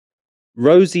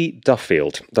Rosie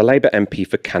Duffield, the Labour MP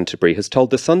for Canterbury, has told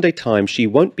the Sunday Times she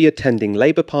won't be attending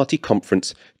Labour Party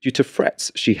conference due to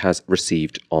threats she has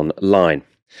received online.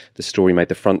 The story made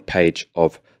the front page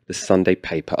of the Sunday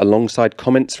paper alongside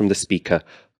comments from the Speaker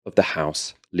of the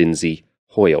House, Lindsay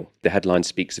Hoyle. The headline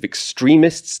speaks of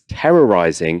extremists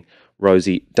terrorising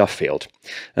Rosie Duffield.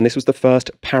 And this was the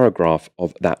first paragraph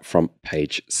of that front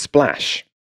page splash.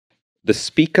 The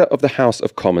Speaker of the House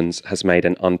of Commons has made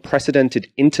an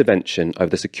unprecedented intervention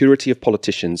over the security of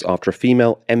politicians after a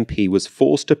female MP was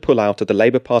forced to pull out of the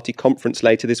Labour Party conference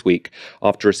later this week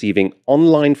after receiving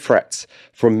online threats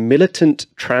from militant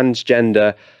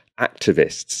transgender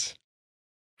activists.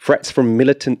 Threats from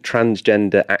militant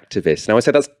transgender activists. Now,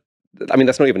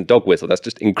 that's not even dog whistle. That's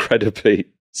just incredibly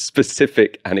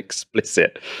specific and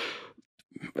explicit.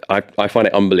 I find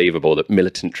it unbelievable that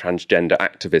militant transgender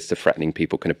activists are threatening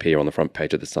people can appear on the front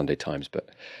page of the Sunday Times,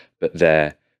 but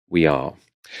there we are.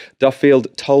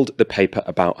 Duffield told the paper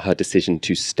about her decision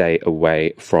to stay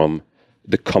away from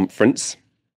the conference.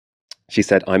 She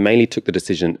said, "I mainly took the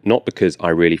decision not because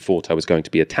I really thought I was going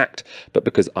to be attacked, but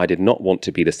because I did not want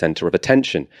to be the centre of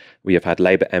attention. We have had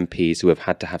Labour MPs who have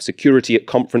had to have security at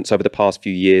conference over the past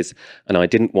few years, and I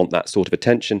didn't want that sort of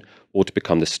attention or to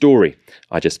become the story.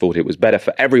 I just thought it was better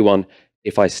for everyone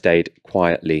if I stayed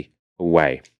quietly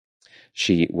away."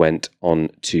 She went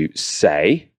on to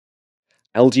say,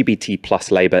 "LGBT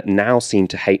plus Labour now seem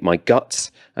to hate my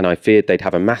guts, and I feared they'd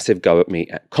have a massive go at me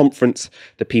at conference.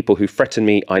 The people who threaten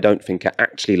me, I don't think are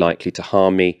actually likely to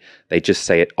harm me. They just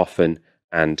say it often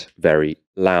and very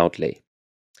loudly."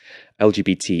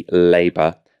 LGBT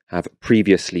Labour have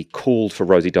previously called for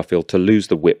Rosie Duffield to lose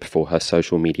the whip for her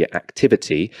social media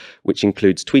activity, which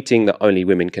includes tweeting that only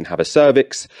women can have a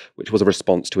cervix, which was a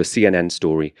response to a CNN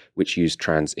story which used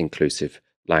trans-inclusive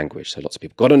language. So lots of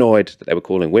people got annoyed that they were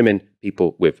calling women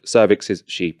people with cervixes.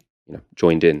 She,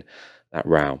 joined in that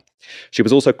row. She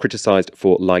was also criticised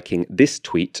for liking this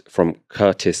tweet from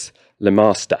Curtis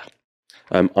Lemaster.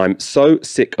 "I'm so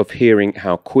sick of hearing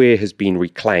how queer has been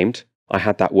reclaimed. I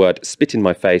had that word spit in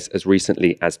my face as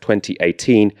recently as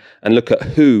 2018, and look at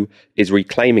who is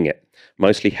reclaiming it.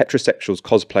 Mostly heterosexuals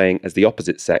cosplaying as the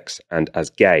opposite sex and as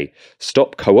gay.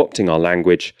 Stop co-opting our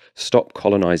language. Stop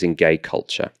colonising gay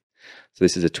culture." So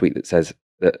this is a tweet that says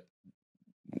that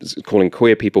calling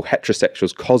queer people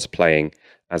heterosexuals cosplaying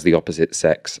as the opposite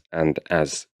sex and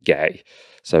as gay.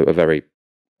 So a very,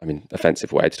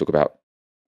 offensive way to talk about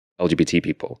LGBT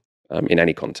people in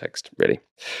any context, really.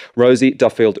 Rosie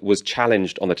Duffield was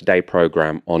challenged on the Today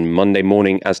programme on Monday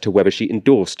morning as to whether she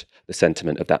endorsed the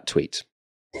sentiment of that tweet.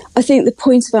 I think the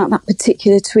point about that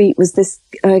particular tweet was this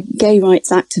gay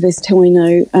rights activist who I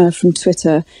know from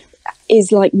Twitter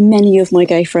is, like many of my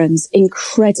gay friends,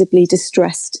 incredibly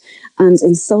distressed and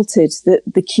insulted that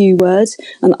the Q word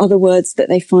and other words that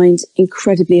they find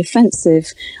incredibly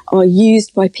offensive are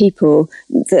used by people.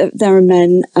 There are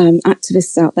men,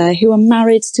 activists out there who are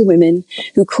married to women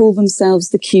who call themselves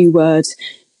the Q word,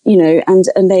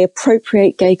 and they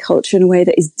appropriate gay culture in a way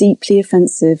that is deeply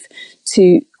offensive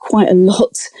to quite a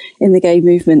lot in the gay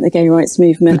movement, the gay rights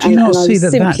movement. But do you not see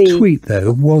that tweet,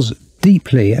 though, was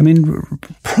deeply,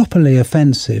 properly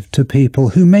offensive to people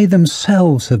who may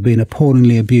themselves have been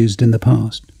appallingly abused in the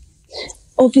past?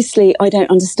 Obviously, I don't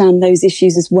understand those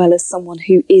issues as well as someone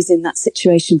who is in that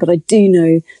situation, but I do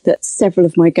know that several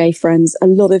of my gay friends, a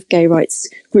lot of gay rights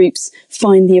groups,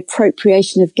 find the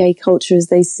appropriation of gay culture as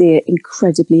they see it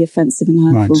incredibly offensive and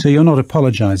hurtful. Right, so you're not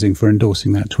apologising for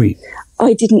endorsing that tweet?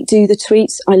 I didn't do the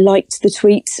tweet. I liked the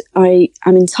tweet. I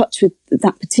am in touch with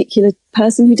that particular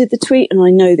person who did the tweet, and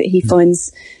I know that he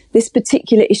finds this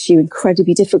particular issue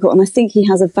incredibly difficult, and I think he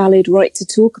has a valid right to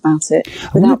talk about it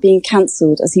without being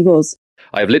cancelled, as he was.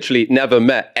 I have literally never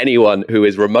met anyone who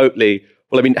is remotely...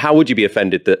 how would you be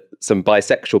offended that some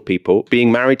bisexual people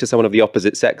being married to someone of the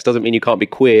opposite sex doesn't mean you can't be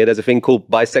queer? There's a thing called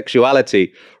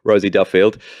bisexuality, Rosie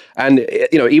Duffield. And,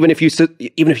 even if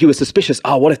you were suspicious,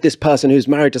 what if this person who's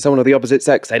married to someone of the opposite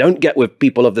sex, they don't get with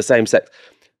people of the same sex?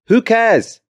 Who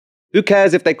cares? Who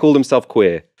cares if they call themselves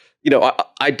queer?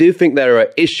 I do think there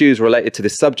are issues related to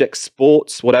this subject,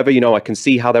 sports, whatever. I can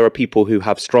see how there are people who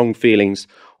have strong feelings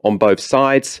on both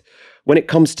sides. When it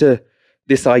comes to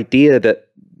this idea that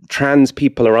trans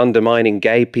people are undermining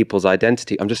gay people's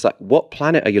identity, I'm just like, what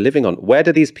planet are you living on? Where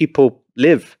do these people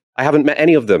live? I haven't met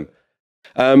any of them.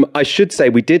 I should say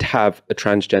we did have a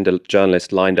transgender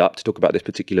journalist lined up to talk about this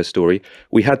particular story.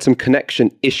 We had some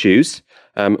connection issues,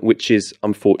 which is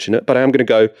unfortunate, but I am going to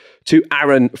go to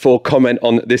Aaron for comment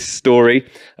on this story.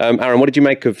 Aaron, what did you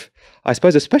make of, I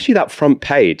suppose, especially that front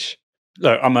page?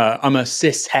 Look, I'm a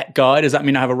cis het guy. Does that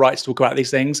mean I have a right to talk about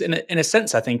these things? In a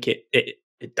sense, I think it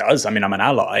It does. I mean, I'm an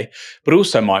ally, but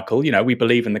also, Michael, we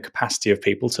believe in the capacity of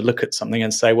people to look at something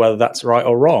and say whether that's right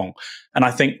or wrong. And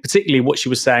I think particularly what she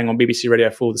was saying on BBC Radio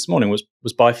 4 this morning was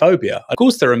biphobia. Of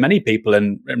course, there are many people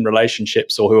in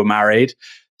relationships or who are married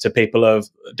to people of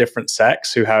different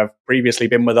sex who have previously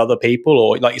been with other people,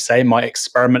 or like you say, might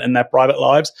experiment in their private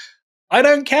lives. I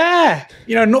don't care,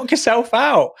 knock yourself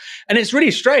out. And it's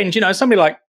really strange, somebody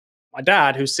like my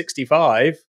dad, who's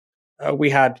 65,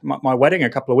 we had my wedding a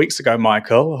couple of weeks ago,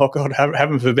 Michael. Oh, God,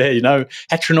 heaven forbid,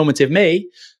 heteronormative me.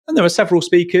 And there were several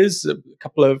speakers, a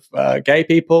couple of gay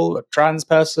people, a trans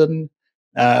person.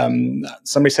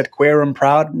 Somebody said queer and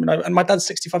proud. And my dad's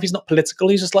 65. He's not political.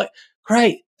 He's just like,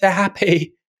 great, they're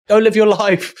happy. Go live your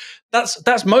life.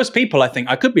 That's most people, I think.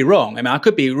 I could be wrong. I mean, I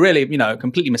could be really,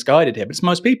 completely misguided here, but it's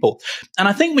most people. And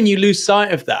I think when you lose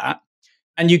sight of that,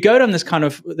 and you go down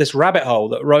this rabbit hole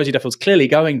that Rosie Duffield's clearly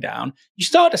going down, you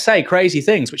start to say crazy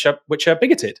things which are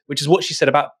bigoted, which is what she said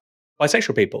about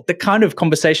bisexual people. The kind of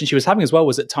conversation she was having as well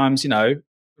was at times,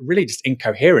 really just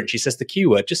incoherent. She says the Q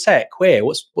word, just say it, queer.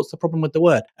 What's the problem with the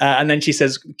word? And then she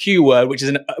says Q word, which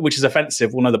is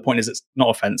offensive. Well, no, the point is it's not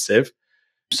offensive.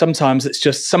 Sometimes it's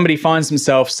just somebody finds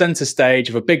themselves center stage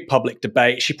of a big public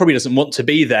debate. She probably doesn't want to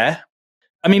be there.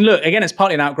 I mean, look, again, it's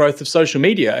partly an outgrowth of social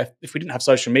media. If we didn't have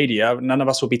social media, none of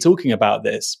us would be talking about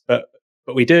this, but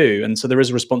we do. And so there is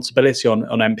a responsibility on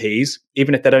MPs,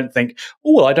 even if they don't think,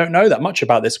 oh, well, I don't know that much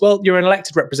about this. Well, you're an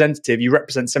elected representative. You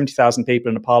represent 70,000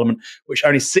 people in a parliament, which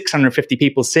only 650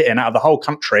 people sit in out of the whole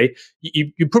country.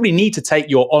 You probably need to take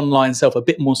your online self a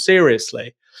bit more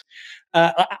seriously.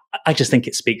 I just think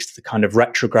it speaks to the kind of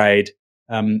retrograde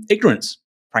ignorance,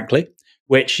 frankly,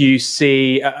 which you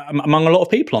see among a lot of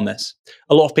people on this.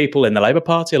 A lot of people in the Labour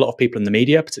Party, a lot of people in the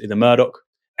media, particularly the Murdoch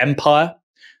empire,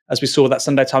 as we saw that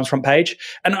Sunday Times front page.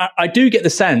 And I do get the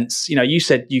sense, you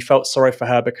said you felt sorry for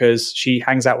her because she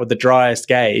hangs out with the driest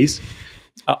gays.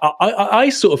 I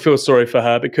sort of feel sorry for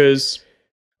her because,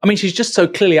 I mean, she's just so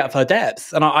clearly out of her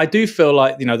depth. And I do feel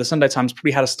like, the Sunday Times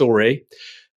probably had a story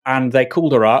and they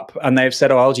called her up and they've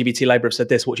said, oh, LGBT Labour have said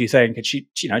this, what do you think? And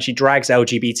she drags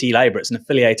LGBT Labour. It's an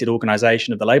affiliated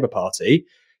organisation of the Labour Party.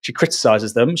 She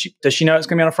criticises them. Does she know it's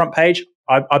going to be on a front page?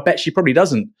 I bet she probably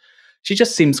doesn't. She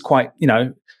just seems quite,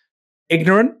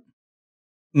 ignorant,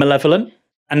 malevolent,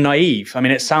 and naive. I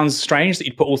mean, it sounds strange that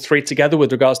you'd put all three together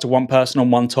with regards to one person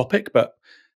on one topic, but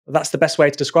that's the best way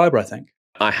to describe her, I think.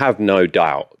 I have no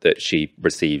doubt that she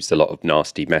receives a lot of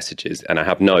nasty messages, and I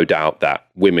have no doubt that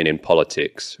women in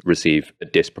politics receive a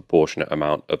disproportionate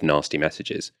amount of nasty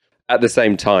messages. At the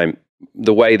same time,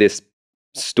 the way this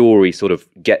story sort of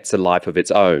gets a life of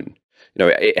its own,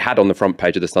 it had on the front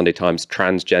page of the Sunday Times,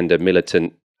 transgender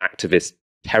militant activist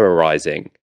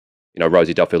terrorizing,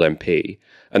 Rosie Duffield MP.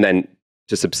 And then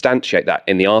to substantiate that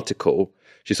in the article,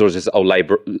 she sort of says, oh,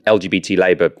 LGBT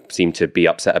Labour seem to be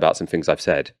upset about some things I've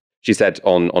said. She said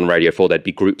on Radio 4, there'd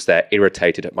be groups there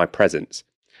irritated at my presence.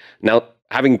 Now,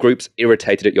 having groups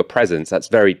irritated at your presence, that's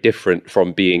very different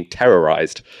from being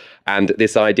terrorized. And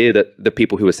this idea that the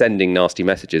people who are sending nasty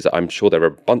messages, I'm sure there are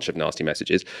a bunch of nasty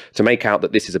messages, to make out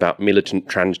that this is about militant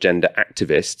transgender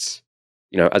activists,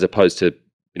 as opposed to,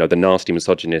 the nasty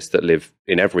misogynists that live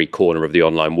in every corner of the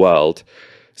online world,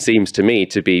 seems to me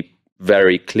to be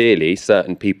very clearly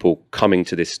certain people coming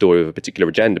to this story with a particular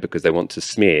agenda because they want to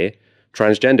smear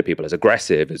transgender people as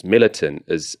aggressive, as militant,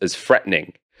 as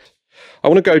threatening. I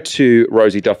want to go to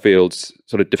Rosie Duffield's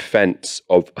sort of defense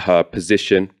of her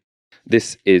position.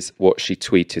 This is what she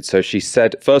tweeted. So she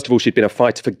said, first of all, she'd been a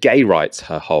fighter for gay rights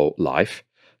her whole life.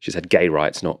 She said gay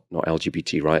rights, not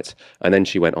LGBT rights. And then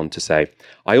she went on to say,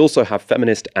 I also have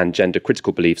feminist and gender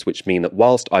critical beliefs, which mean that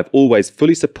whilst I've always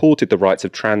fully supported the rights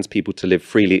of trans people to live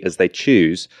freely as they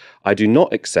choose, I do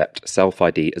not accept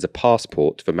self-ID as a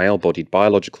passport for male-bodied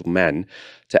biological men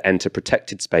to enter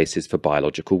protected spaces for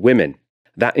biological women.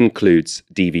 That includes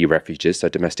DV refuges, so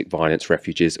domestic violence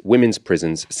refuges, women's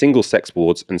prisons, single-sex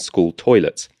wards and school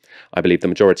toilets. I believe the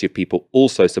majority of people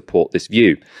also support this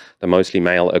view. The mostly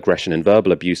male aggression and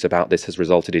verbal abuse about this has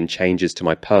resulted in changes to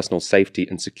my personal safety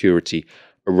and security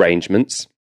arrangements.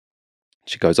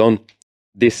 She goes on.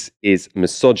 This is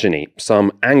misogyny.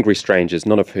 Some angry strangers,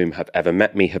 none of whom have ever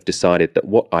met me, have decided that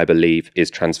what I believe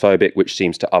is transphobic, which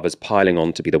seems to others piling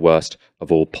on to be the worst of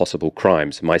all possible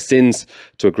crimes. My sins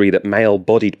to agree that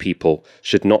male-bodied people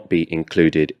should not be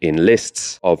included in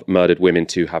lists of murdered women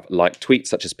to have liked tweets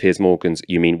such as Piers Morgan's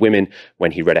 "You Mean Women"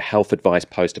 when he read a health advice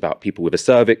post about people with a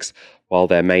cervix. While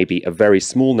there may be a very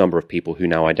small number of people who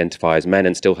now identify as men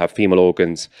and still have female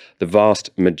organs, the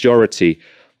vast majority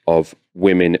of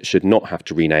women should not have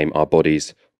to rename our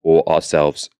bodies or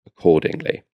ourselves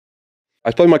accordingly. I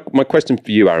suppose my question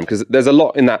for you, Aaron, because there's a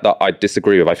lot in that I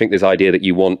disagree with. I think this idea that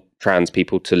you want trans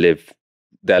people to live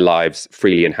their lives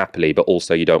freely and happily, but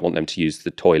also you don't want them to use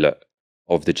the toilet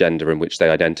of the gender in which they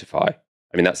identify.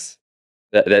 I mean,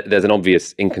 there's an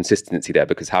obvious inconsistency there,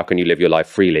 because how can you live your life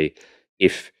freely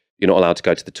if you're not allowed to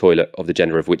go to the toilet of the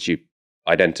gender of which you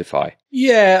identify?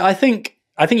 Yeah, I think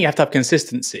you have to have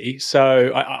consistency.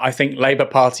 So I think Labour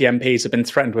Party MPs have been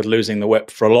threatened with losing the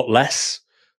whip for a lot less.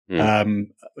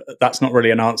 That's not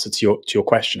really an answer to your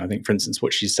question. I think, for instance,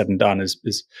 what she's said and done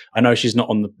is I know she's not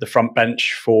on the front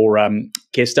bench for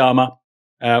Keir Starmer.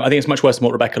 I think it's much worse than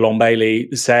what Rebecca Long-Bailey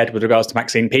said with regards to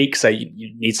Maxine Peake. So you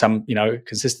need some,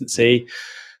 consistency.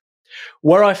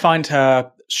 Where I find her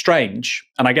strange,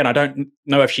 and again, I don't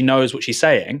know if she knows what she's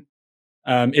saying,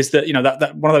 is that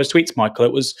that one of those tweets,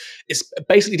 Michael, it's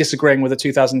basically disagreeing with the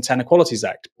 2010 Equalities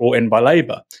Act brought in by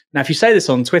Labour. Now, if you say this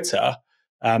on Twitter,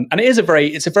 and it's a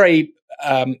very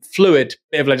fluid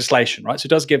bit of legislation, right? So it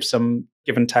does give some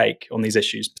give and take on these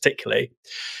issues, particularly.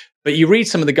 But you read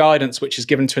some of the guidance which is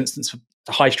given, for instance,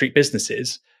 to high street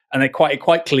businesses, and it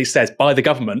quite clearly says by the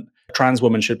government, a trans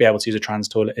woman should be able to use a trans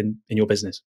toilet in your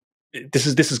business. This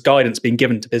is guidance being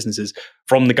given to businesses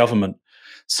from the government.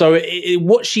 So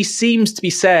what she seems to be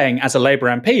saying as a Labour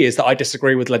MP is that I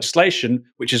disagree with legislation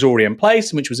which is already in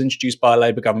place and which was introduced by a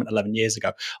Labour government 11 years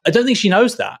ago. I don't think she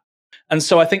knows that. And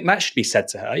so I think that should be said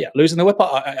to her. Yeah, losing the whip.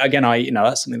 Again,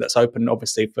 that's something that's open,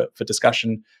 obviously, for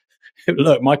discussion.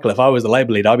 Look, Michael, if I was the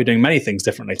Labour leader, I'd be doing many things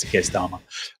differently to Keir Starmer.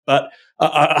 But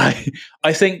I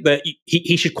think that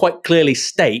he should quite clearly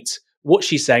state what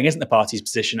she's saying isn't the party's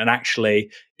position, and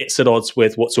actually it's at odds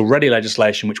with what's already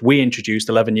legislation, which we introduced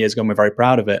 11 years ago, and we're very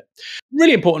proud of it.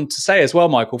 Really important to say as well,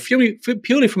 Michael,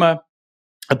 purely from a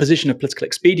position of political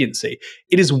expediency,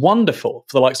 it is wonderful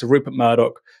for the likes of Rupert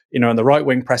Murdoch, and the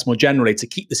right-wing press more generally, to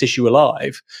keep this issue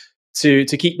alive, to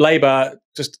keep Labour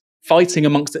just fighting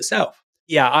amongst itself.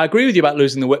 Yeah, I agree with you about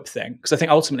losing the whip thing, because I think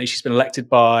ultimately she's been elected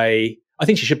I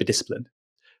think she should be disciplined.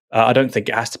 I don't think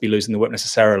it has to be losing the whip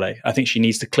necessarily. I think she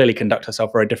needs to clearly conduct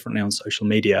herself very differently on social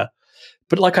media.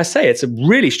 But like I say, it's a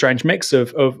really strange mix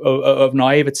of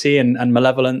naivety and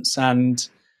malevolence and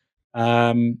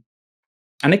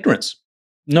ignorance.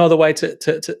 No other way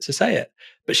to say it.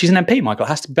 But she's an MP, Michael. It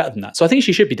has to be better than that. So I think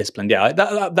she should be disciplined. Yeah,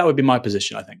 that would be my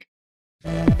position, I think.